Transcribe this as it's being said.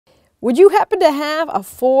Would you happen to have a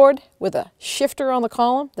Ford with a shifter on the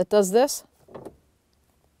column that does this?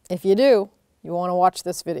 If you do, you want to watch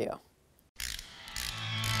this video.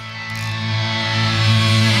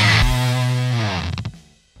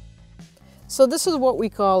 So this is what we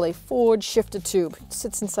call a Ford shifter tube. It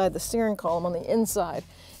sits inside the steering column on the inside.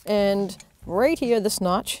 And right here, this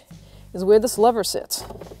notch, is where this lever sits.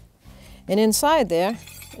 And inside there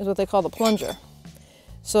is what they call the plunger.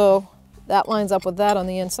 So that lines up with that on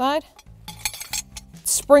the inside.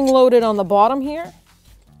 It's spring-loaded on the bottom here.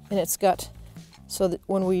 And it's got, so that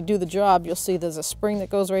when we do the job, you'll see there's a spring that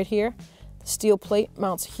goes right here. The steel plate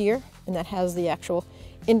mounts here, and that has the actual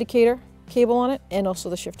indicator cable on it, and also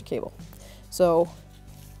the shifter cable. So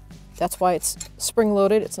that's why it's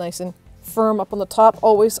spring-loaded. It's nice and firm up on the top,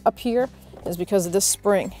 always up here, is because of this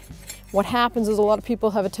spring. What happens is a lot of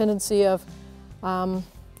people have a tendency of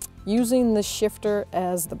using the shifter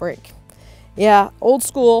as the brake. Yeah, old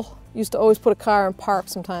school used to always put a car in park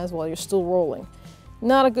sometimes while you're still rolling.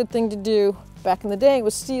 Not a good thing to do. Back in the day, it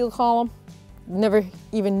was steel column. Never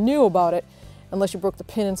even knew about it unless you broke the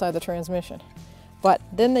pin inside the transmission. But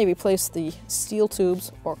then they replaced the steel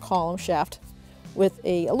tubes or column shaft with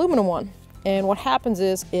a aluminum one. And what happens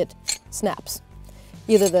is it snaps.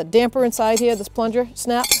 Either the damper inside here, this plunger,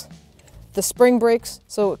 snaps, the spring breaks,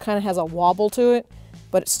 so it kind of has a wobble to it,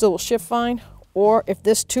 but it still will shift fine. Or if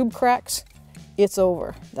this tube cracks, it's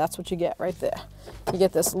over. That's what you get right there. You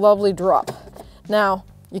get this lovely drop. Now,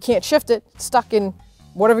 you can't shift it, it's stuck in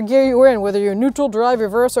whatever gear you're in, whether you're neutral, drive,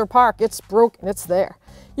 reverse, or park, it's broken, it's there.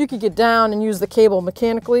 You could get down and use the cable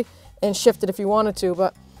mechanically and shift it if you wanted to,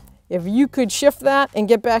 but if you could shift that and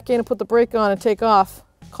get back in and put the brake on and take off,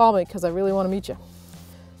 call me, because I really want to meet you.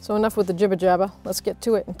 So enough with the jibber jabber, let's get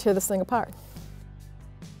to it and tear this thing apart.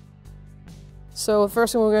 So the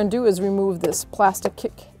first thing we're going to do is remove this plastic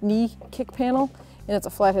knee kick panel, and it's a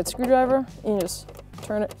flathead screwdriver, and you just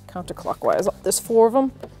turn it counterclockwise. There's 4 of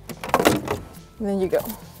them, and then you go.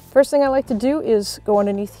 First thing I like to do is go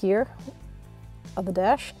underneath here of the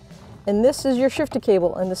dash, and this is your shifter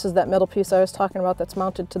cable, and this is that metal piece I was talking about that's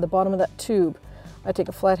mounted to the bottom of that tube. I take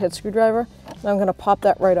a flathead screwdriver, and I'm going to pop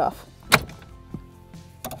that right off.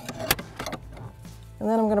 And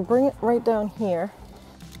then I'm going to bring it right down here,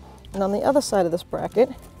 and on the other side of this bracket,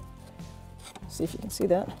 see if you can see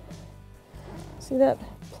that. See that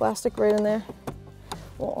plastic right in there?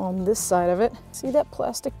 Well, on this side of it, see that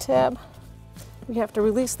plastic tab? We have to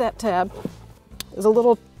release that tab. There's a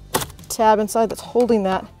little tab inside that's holding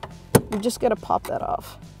that. You just got to pop that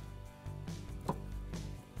off.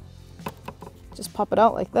 Just pop it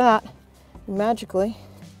out like that. And magically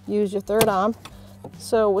use your third arm.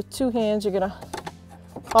 So with 2 hands, you're going to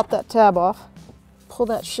pop that tab off, pull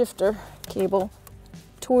that shifter cable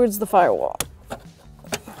towards the firewall.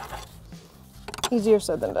 Easier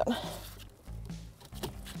said than done.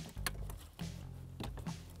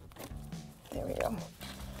 There we go.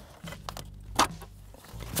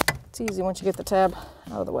 It's easy once you get the tab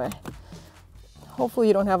out of the way. Hopefully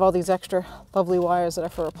you don't have all these extra lovely wires that are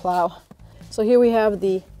for a plow. So here we have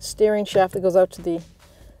the steering shaft that goes out to the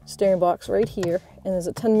steering box right here, and there's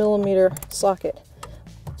a 10mm socket.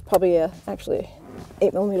 It's probably actually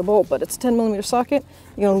 8mm bolt, but it's a 10mm socket.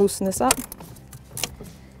 You're going to loosen this up.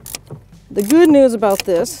 The good news about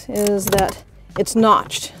this is that it's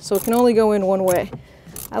notched, so it can only go in one way.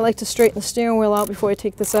 I like to straighten the steering wheel out before I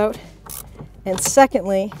take this out. And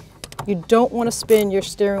secondly, you don't want to spin your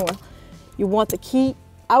steering wheel. You want the key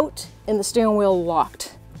out and the steering wheel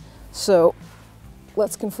locked. So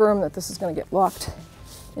let's confirm that this is going to get locked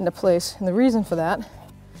into place. And the reason for that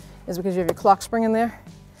is because you have your clock spring in there.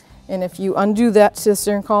 And if you undo that to the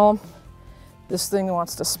steering column, this thing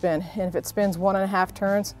wants to spin. And if it spins 1.5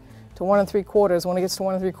 turns to 1 3/4, when it gets to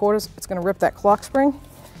 1 3/4, it's going to rip that clock spring.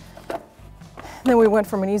 Then we went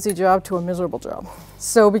from an easy job to a miserable job.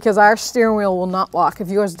 So because our steering wheel will not lock, if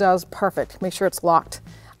yours does, perfect. Make sure it's locked.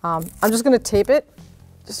 I'm just going to tape it.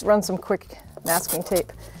 Just run some quick masking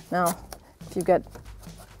tape. Now, if you've got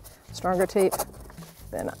stronger tape,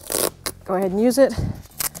 then go ahead and use it.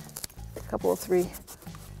 A couple of 3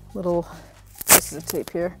 little pieces of tape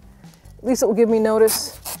here. At least it will give me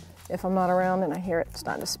notice if I'm not around and I hear it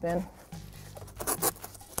starting to spin.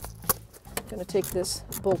 I'm going to take this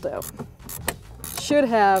bolt out. Should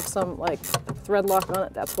have some like thread lock on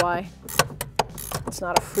it, that's why it's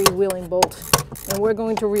not a freewheeling bolt. And we're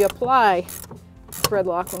going to reapply thread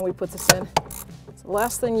lock when we put this in. So the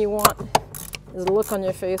last thing you want is a look on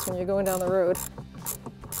your face when you're going down the road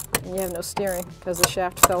and you have no steering because the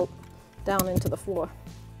shaft fell down into the floor.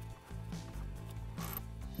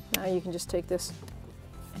 Now you can just take this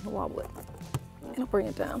and wobble it. It'll bring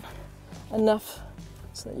it down enough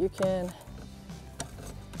so that you can,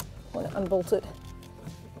 when it unbolted,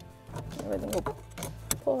 everything will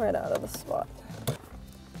pull right out of the spot.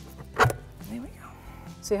 There we go.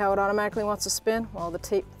 See how it automatically wants to spin? Well, the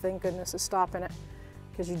tape, thank goodness, is stopping it,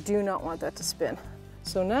 because you do not want that to spin.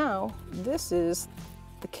 So now, this is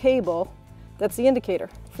the cable, that's the indicator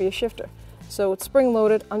for your shifter. So it's spring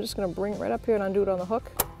loaded. I'm just gonna bring it right up here and undo it on the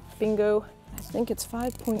hook. Bingo. I think it's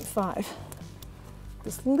 5.5.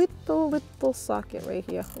 This little socket right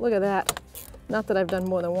here. Look at that. Not that I've done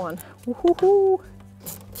more than one. Woohoo!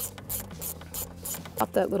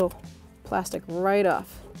 Pop that little plastic right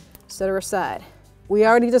off. Set her aside. We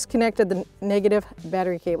already disconnected the negative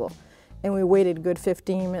battery cable, and we waited a good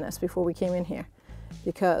 15 minutes before we came in here,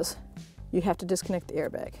 because you have to disconnect the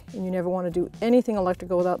airbag, and you never want to do anything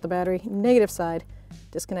electrical without the battery negative side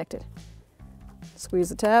disconnected. Squeeze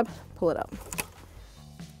the tab, pull it up.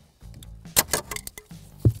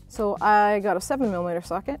 So I got a 7mm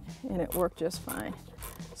socket, and it worked just fine.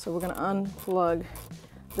 So we're going to unplug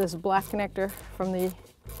this black connector from the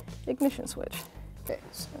ignition switch. Okay,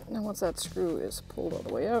 so now once that screw is pulled all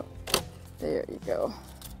the way out, there you go.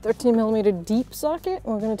 13mm deep socket.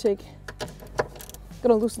 We're going to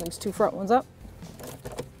loosen these two front ones up.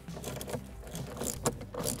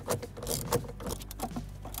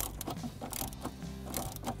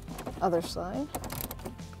 Other side.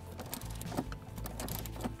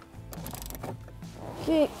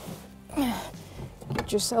 Okay,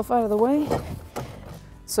 get yourself out of the way.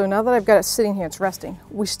 So now that I've got it sitting here, it's resting,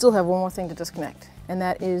 we still have one more thing to disconnect, and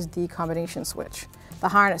that is the combination switch, the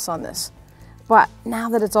harness on this. But now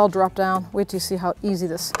that it's all dropped down, wait till you see how easy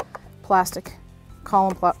this plastic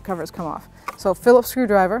column covers come off. So Phillips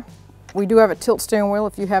screwdriver. We do have a tilt steering wheel.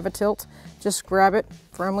 If you have a tilt, just grab it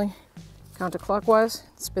firmly, counterclockwise,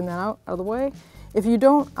 spin that out of the way. If you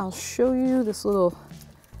don't, I'll show you this little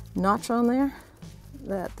notch on there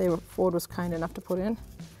that Ford was kind enough to put in.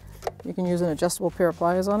 You can use an adjustable pair of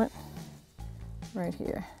pliers on it, right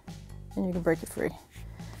here, and you can break it free.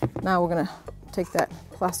 Now we're gonna take that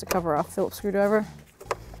plastic cover off, Phillips screwdriver.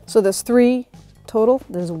 So there's 3 total.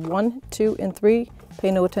 There's 1, 2, and 3. Pay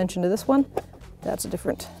no attention to this one. That's a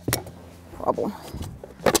different problem.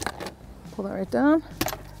 Pull that right down.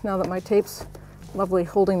 Now that my tape's lovely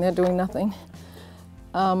holding there doing nothing,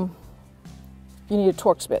 you need a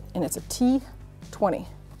Torx bit, and it's a T20.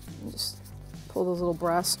 You just pull those little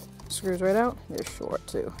brass screws right out. They're short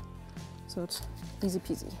too, so it's easy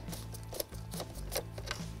peasy.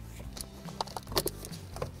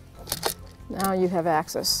 Now you have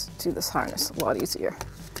access to this harness a lot easier.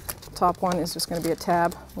 The top one is just going to be a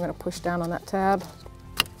tab. We're going to push down on that tab.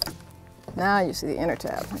 Now you see the inner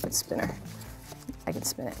tab. I can spin her. I can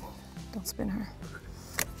spin it. Don't spin her.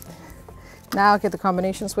 Now I'll get the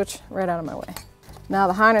combination switch right out of my way. Now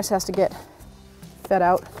the harness has to get fed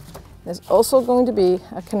out. There's also going to be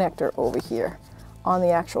a connector over here on the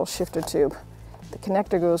actual shifter tube. The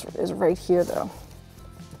connector is right here though.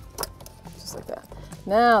 Just like that.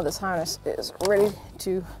 Now this harness is ready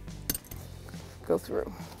to go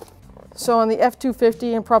through. So on the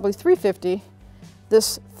F250 and probably 350,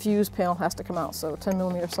 this fuse panel has to come out. So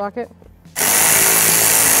 10mm socket.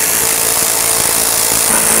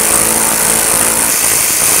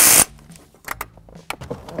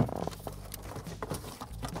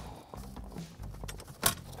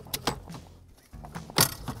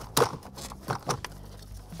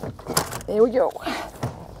 There we go.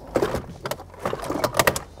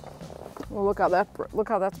 Well, look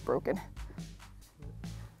how that's broken.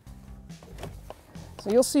 So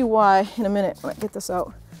you'll see why in a minute when I get this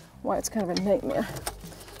out, why it's kind of a nightmare.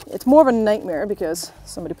 It's more of a nightmare because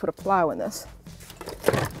somebody put a plow in this.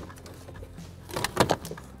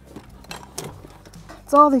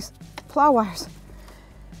 It's all these plow wires.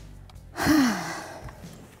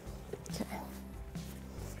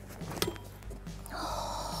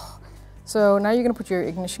 So now you're going to put your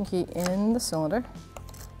ignition key in the cylinder.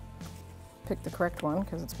 Pick the correct one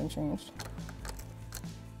because it's been changed.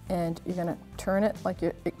 And you're going to turn it like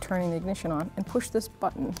you're turning the ignition on and push this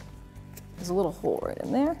button. There's a little hole right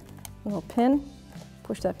in there, a little pin.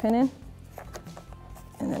 Push that pin in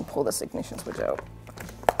and then pull this ignition switch out.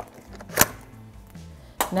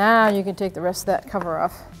 Now you can take the rest of that cover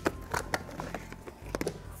off.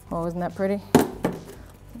 Oh, isn't that pretty?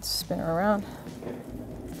 Let's spin her around.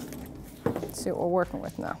 Let's see what we're working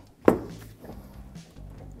with now.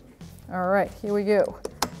 All right, here we go.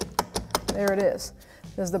 There it is.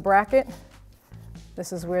 There's the bracket.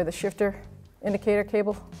 This is where the shifter indicator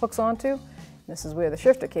cable hooks onto. This is where the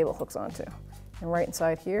shifter cable hooks onto. And right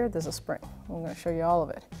inside here, there's a spring. I'm going to show you all of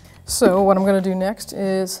it. So what I'm going to do next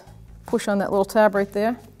is push on that little tab right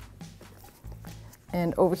there.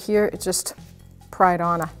 And over here, it's just pried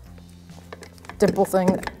on a dimple thing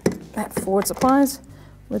that Ford supplies.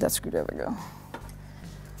 Where'd that screwdriver go?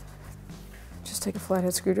 Just take a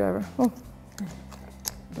flathead screwdriver. Oh,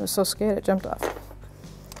 I was so scared it jumped off.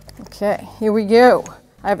 Okay, here we go.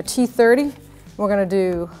 I have a T30. We're gonna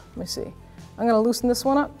do, let me see. I'm gonna loosen this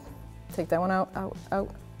one up. Take that one out, out, out,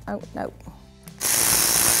 out, out.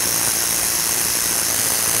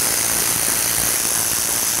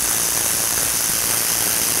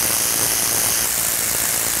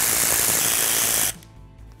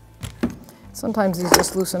 Sometimes these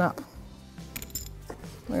just loosen up.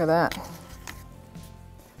 Look at that.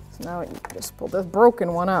 So now you just pull the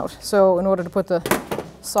broken one out. So in order to put the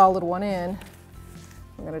solid one in,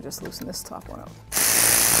 I'm gonna just loosen this top one out.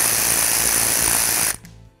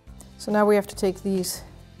 So now we have to take these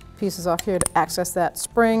pieces off here to access that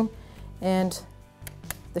spring and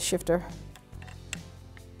the shifter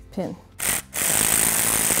pin.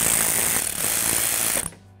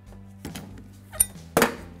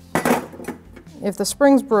 If the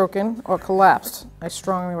spring's broken or collapsed, I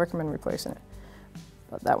strongly recommend replacing it.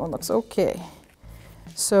 But that one looks okay.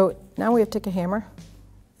 So now we have to take a hammer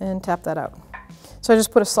and tap that out. So I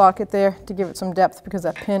just put a socket there to give it some depth because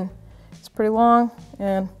that pin is pretty long,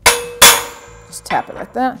 and just tap it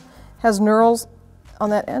like that. It has knurls on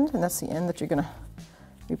that end, and that's the end that you're gonna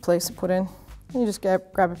replace and put in. And you just grab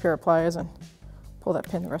a pair of pliers and pull that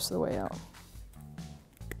pin the rest of the way out.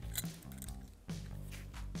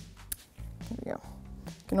 There we go.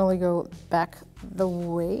 You can only go back the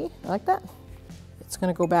way, like that. It's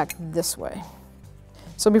gonna go back this way.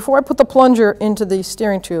 So before I put the plunger into the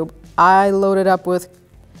steering tube, I load it up with,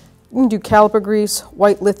 you can do caliper grease,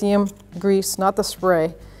 white lithium grease, not the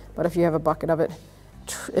spray, but if you have a bucket of it.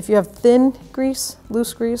 If you have thin grease,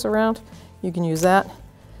 loose grease around, you can use that.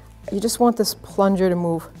 You just want this plunger to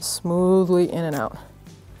move smoothly in and out.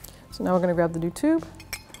 So now we're gonna grab the new tube,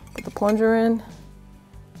 put the plunger in.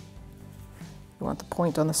 You want the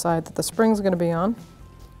point on the side that the spring's gonna be on.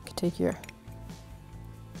 You can take your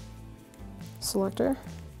selector.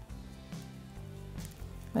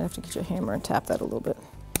 Might have to get your hammer and tap that a little bit.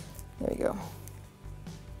 There you go.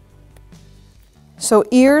 So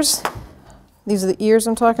ears, these are the ears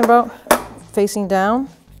I'm talking about. Facing down,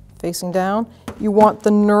 facing down. You want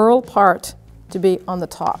the knurl part to be on the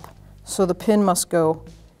top. So the pin must go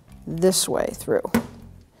this way through.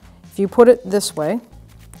 If you put it this way,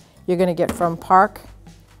 you're gonna get from park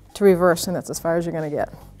to reverse, and that's as far as you're gonna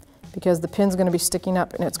get, because the pin's gonna be sticking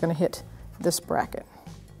up and it's gonna hit this bracket.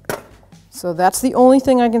 So that's the only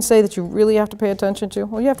thing I can say that you really have to pay attention to.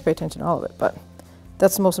 Well, you have to pay attention to all of it, but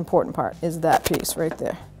that's the most important part, is that piece right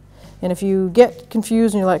there. And if you get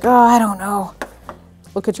confused and you're like, oh, I don't know,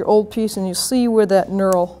 look at your old piece and you see where that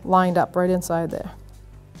knurl lined up right inside there.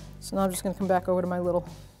 So now I'm just gonna come back over to my little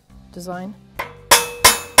design.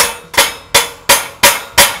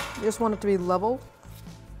 You just want it to be level.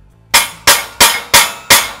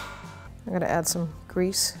 I'm gonna add some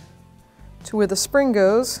grease to where the spring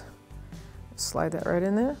goes. Slide that right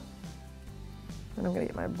in there. And I'm gonna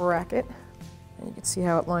get my bracket, and you can see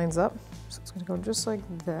how it lines up. So it's gonna go just like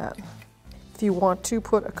that. If you want to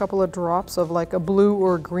put a couple of drops of like a blue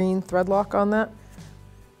or green thread lock on that,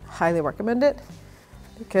 highly recommend it,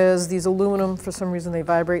 because these aluminum, for some reason they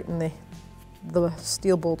vibrate and the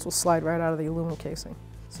steel bolts will slide right out of the aluminum casing.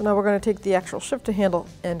 So now we're gonna take the actual shifter handle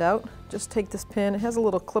end out. Just take this pin, it has a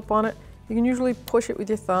little clip on it. You can usually push it with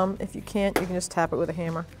your thumb. If you can't, you can just tap it with a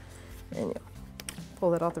hammer. And you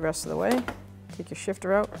pull that out the rest of the way. Take your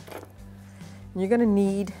shifter out. And you're gonna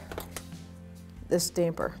need this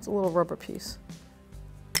damper. It's a little rubber piece.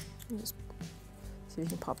 Just see if you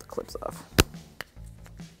can pop the clips off.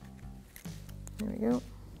 There we go.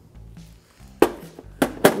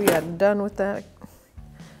 We are done with that.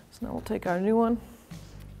 So now we'll take our new one.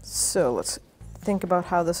 So let's think about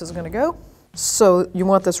how this is gonna go. So you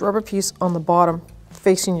want this rubber piece on the bottom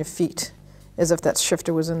facing your feet, as if that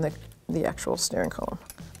shifter was in the actual steering column.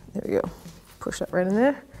 There we go. Push that right in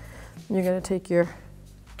there. And you're gonna take your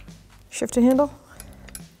shifter handle.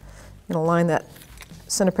 You're gonna line that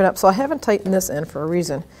center pin up. So I haven't tightened this end for a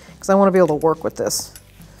reason, because I wanna be able to work with this.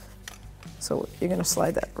 So you're gonna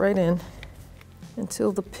slide that right in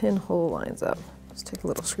until the pinhole lines up. Just take a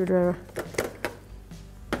little screwdriver.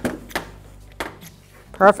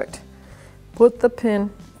 Perfect. Put the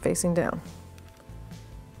pin facing down,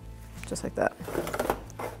 just like that.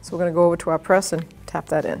 So we're gonna go over to our press and tap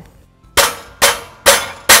that in.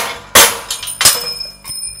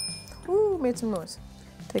 Ooh, made some noise.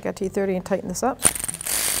 Take our T30 and tighten this up.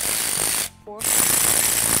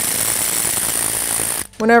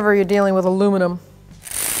 Whenever you're dealing with aluminum,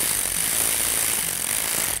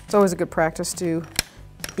 It's always a good practice to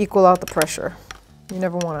equal out the pressure. You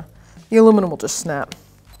never want to, the aluminum will just snap.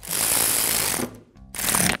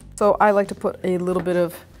 So I like to put a little bit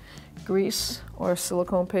of grease or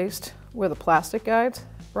silicone paste where the plastic guides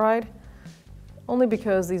ride, only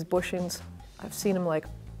because these bushings, I've seen them like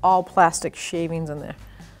all plastic shavings in there,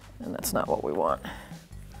 and that's not what we want.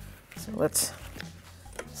 So let's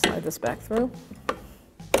slide this back through.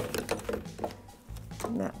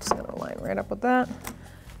 And that's going to line right up with that,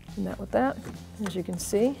 and that with that. As you can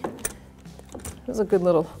see, there's a good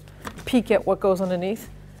little peek at what goes underneath.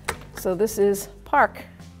 So this is park,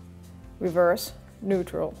 reverse,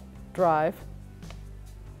 neutral, drive,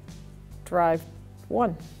 drive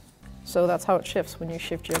 1. So that's how it shifts when you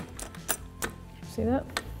shift your, see that?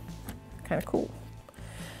 Kind of cool.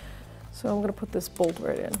 So I'm going to put this bolt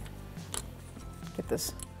right in. Get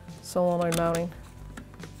this solenoid mounting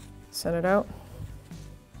centered out.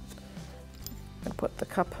 And put the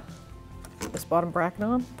cup, this bottom bracket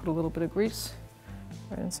on, put a little bit of grease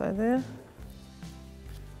right inside there.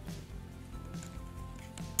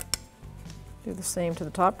 Do the same to the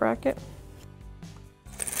top bracket.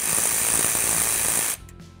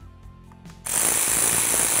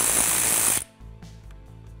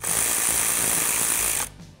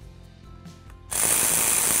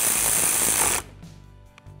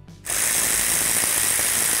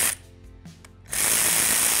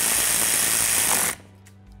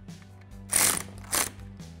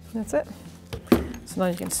 That's it. So now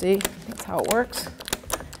you can see that's how it works. You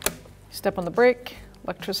step on the brake,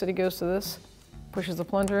 electricity goes to this, pushes the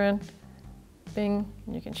plunger in, bing,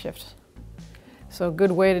 and you can shift. So a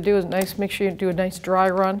good way to do is make sure you do a nice dry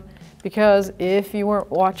run, because if you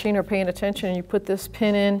weren't watching or paying attention and you put this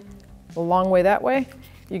pin in a long way that way,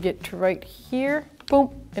 you get to right here,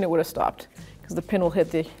 boom, and it would have stopped, because the pin will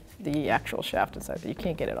hit the actual shaft inside, but you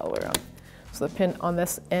can't get it all the way around. So the pin on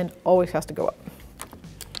this end always has to go up.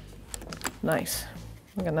 Nice.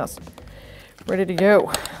 Okay, now it's ready to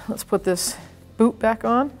go. Let's put this boot back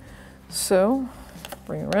on. So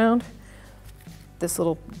bring it around. This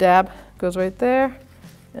little dab goes right there,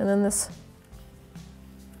 and then this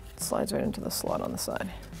slides right into the slot on the side,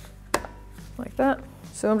 like that.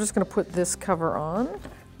 So I'm just going to put this cover on,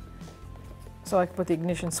 so I can put the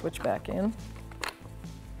ignition switch back in.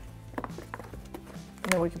 And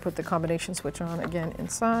then we can put the combination switch on again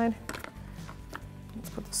inside. Let's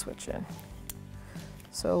put the switch in.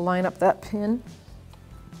 So line up that pin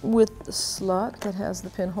with the slot that has the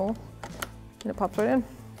pinhole, and it pops right in,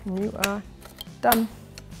 and you are done.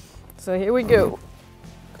 So here we go.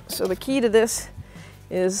 So the key to this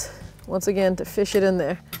is, once again, to fish it in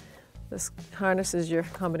there. This harness is your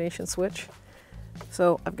combination switch.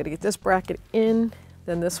 So I've got to get this bracket in,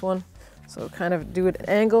 then this one. So kind of do it at an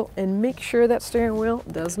angle and make sure that steering wheel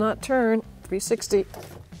does not turn 360.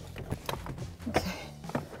 Okay.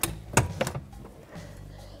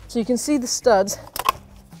 So you can see the studs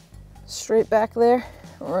straight back there,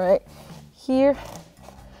 right here,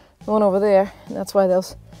 going over there, and that's why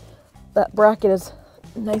that bracket is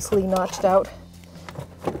nicely notched out.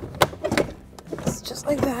 It's just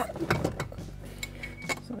like that.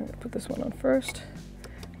 So I'm going to put this one on first.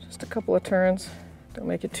 Just a couple of turns. Don't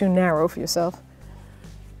make it too narrow for yourself.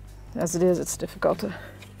 As it is, it's difficult to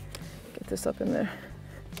get this up in there.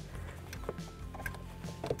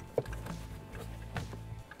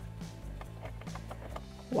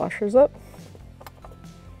 Washers up.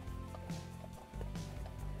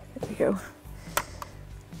 There we go.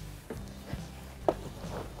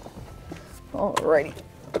 Alrighty.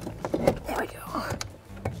 There we go.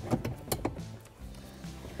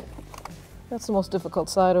 That's the most difficult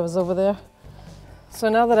side of us over there. So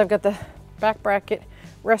now that I've got the back bracket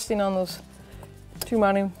resting on those two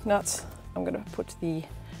mounting nuts, I'm going to put the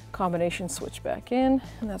combination switch back in,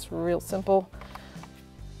 and that's real simple.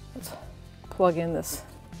 Let's plug in this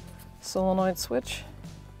solenoid switch.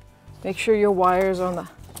 Make sure your wires are on the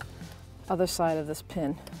other side of this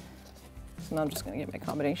pin. So now I'm just going to get my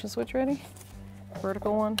combination switch ready.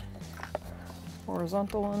 Vertical one,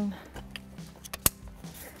 horizontal one.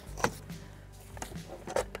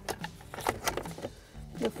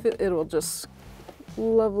 It will just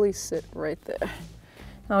lovely sit right there.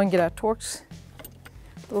 Now we can get our Torx.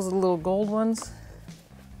 Those are the little gold ones,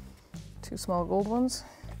 two small gold ones.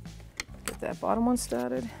 Get that bottom one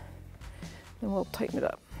started, and we'll tighten it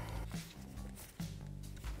up.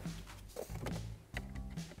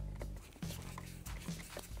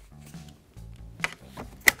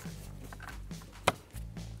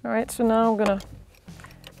 All right, so now I'm gonna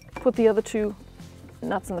put the other two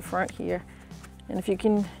nuts in the front here. And if you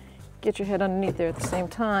can get your head underneath there at the same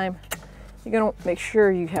time, you're gonna make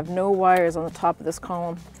sure you have no wires on the top of this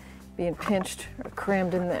column, being pinched or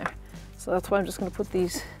crammed in there. So that's why I'm just going to put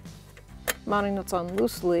these mounting nuts on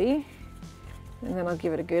loosely, and then I'll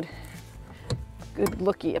give it a good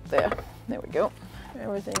looky up there. There we go.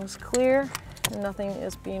 Everything's clear and nothing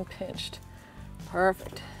is being pinched.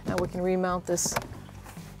 Perfect. Now we can remount this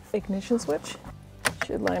ignition switch.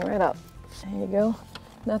 Should line right up. There you go.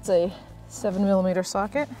 That's a 7mm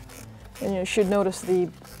socket, and you should notice the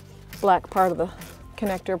black part of the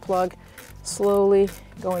connector plug slowly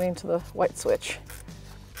going into the white switch.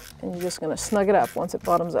 And you're just going to snug it up once it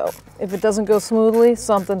bottoms out. If it doesn't go smoothly,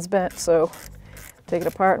 something's bent, so take it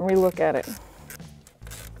apart and relook at it.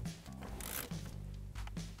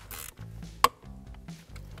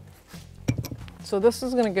 So this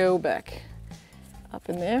is going to go back up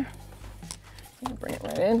in there. I'm going to bring it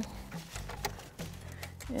right in.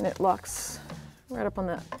 And it locks right up on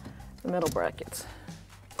the metal brackets.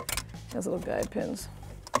 It has little guide pins.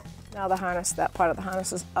 Now the harness, that part of the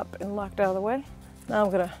harness is up and locked out of the way. Now I'm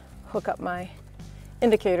going to hook up my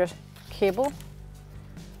indicator cable.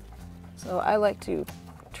 So I like to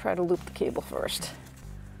try to loop the cable first.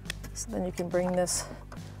 So then you can bring this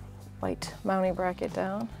white mounting bracket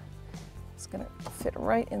down. It's going to fit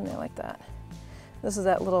right in there like that. This is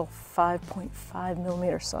that little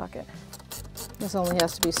 5.5mm socket. This only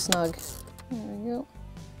has to be snug. There we go.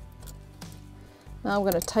 Now I'm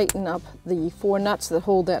going to tighten up the 4 nuts that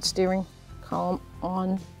hold that steering column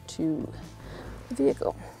onto the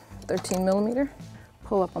vehicle. 13mm.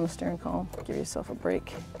 Pull up on the steering column, give yourself a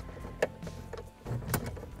break.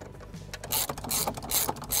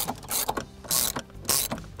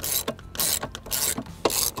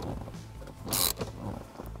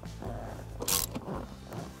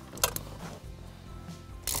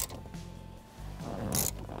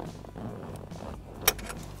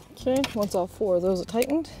 Okay, once all 4 of those are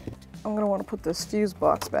tightened, I'm going to want to put this fuse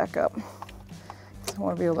box back up. I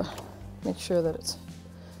want to be able to make sure that it's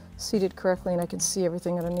seated correctly and I can see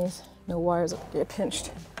everything underneath. No wires that get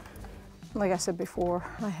pinched. Like I said before,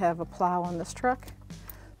 I have a plow on this truck,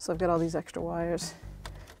 so I've got all these extra wires.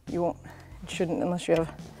 It shouldn't, unless if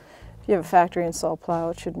you have a factory installed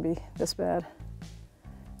plow, it shouldn't be this bad.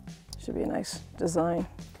 It should be a nice design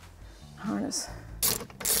harness.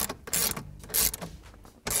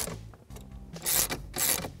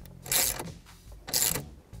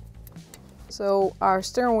 So our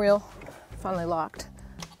steering wheel finally locked.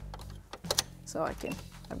 So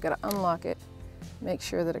I've got to unlock it, make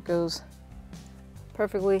sure that it goes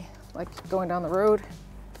perfectly like going down the road.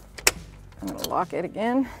 I'm going to lock it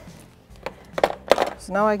again.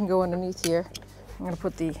 So now I can go underneath here. I'm going to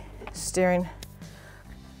put the steering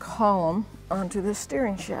column onto the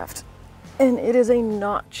steering shaft. And it is a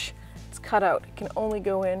notch. It's cut out. It can only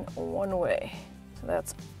go in one way. So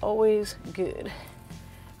that's always good,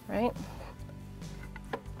 right?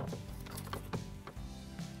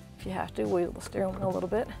 If you have to, wiggle the steering wheel a little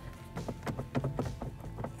bit.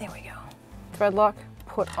 There we go. Thread lock,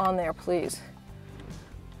 put on there, please.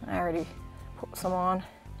 I already put some on.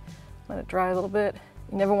 Let it dry a little bit.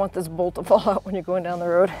 You never want this bolt to fall out when you're going down the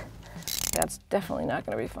road. That's definitely not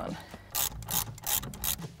going to be fun.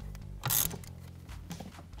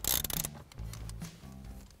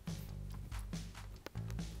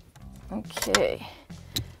 Okay,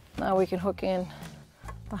 now we can hook in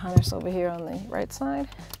the harness over here on the right side.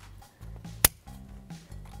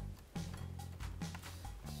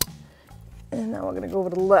 And now we're going to go over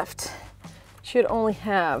to the left. Should only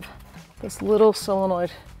have this little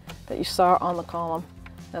solenoid that you saw on the column.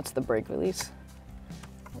 That's the brake release.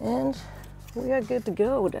 And we are good to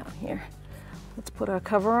go down here. Let's put our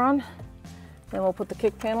cover on, then we'll put the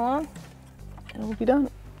kick panel on, and we'll be done.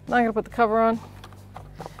 Now I'm going to put the cover on,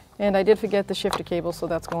 and I did forget the shifter cable, so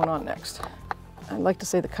that's going on next. I'd like to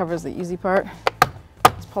say the cover is the easy part.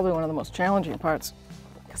 It's probably one of the most challenging parts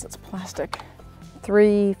because it's plastic.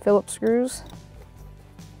 3 Phillips screws.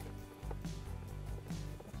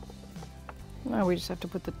 Now we just have to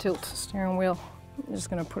put the tilt steering wheel. I'm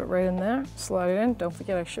just going to put it right in there, slide it in. Don't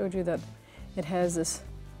forget I showed you that it has this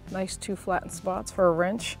nice 2 flattened spots for a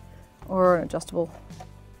wrench or an adjustable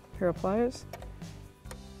pair of pliers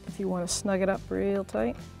if you want to snug it up real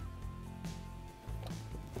tight.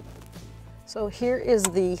 So here is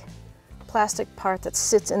the plastic part that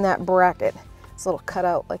sits in that bracket. It's a little cut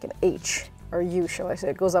out like an H or U, shall I say.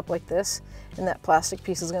 It goes up like this, and that plastic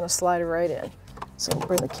piece is going to slide right in. So we'll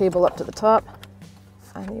bring the cable up to the top,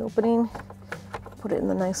 find the opening, put it in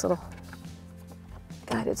the nice little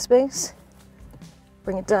guided space,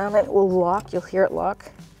 bring it down, and it will lock. You'll hear it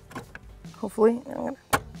lock, hopefully. I'm going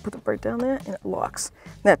to put it right down there, and it locks.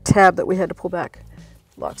 And that tab that we had to pull back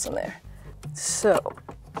locks in there. So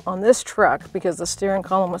on this truck, because the steering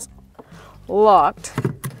column was locked,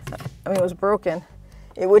 I mean it was broken,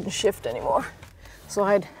 it wouldn't shift anymore. So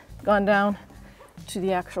I'd gone down to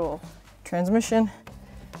the actual transmission,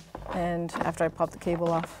 and after I popped the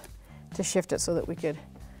cable off, to shift it so that we could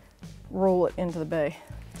roll it into the bay.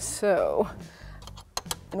 So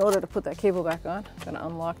in order to put that cable back on, I'm going to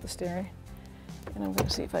unlock the steering, and I'm going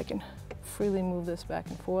to see if I can freely move this back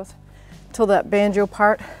and forth until that banjo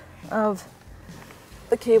part of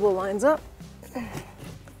the cable lines up,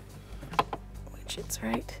 which it's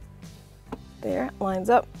right there, lines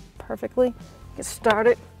up perfectly. You can start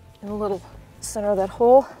it in the little center of that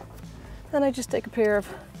hole. Then I just take a pair of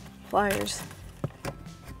pliers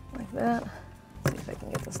like that. See if I can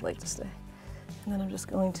get this light to stay. And then I'm just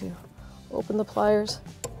going to open the pliers,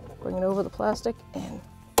 bring it over the plastic, and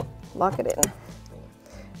lock it in.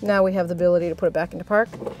 Now we have the ability to put it back into park.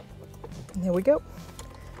 And there we go.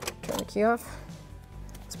 Turn the key off.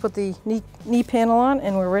 Let's put the knee panel on,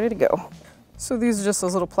 and we're ready to go. So these are just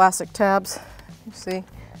those little plastic tabs. You see,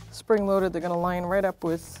 spring loaded, they're going to line right up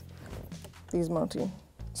with these mounting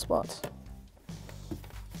spots.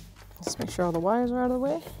 Just make sure all the wires are out of the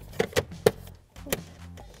way.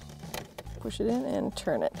 Push it in and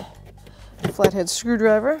turn it. Flathead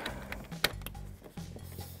screwdriver.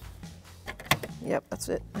 Yep, that's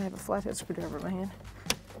it. I have a flathead screwdriver in my hand.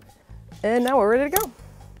 And now we're ready to go.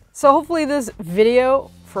 So hopefully this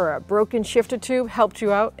video for a broken shifter tube helped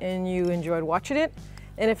you out and you enjoyed watching it.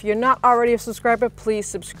 And if you're not already a subscriber, please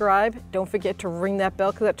subscribe. Don't forget to ring that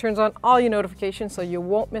bell because that turns on all your notifications so you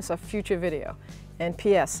won't miss a future video. And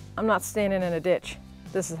P.S., I'm not standing in a ditch.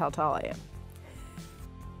 This is how tall I am.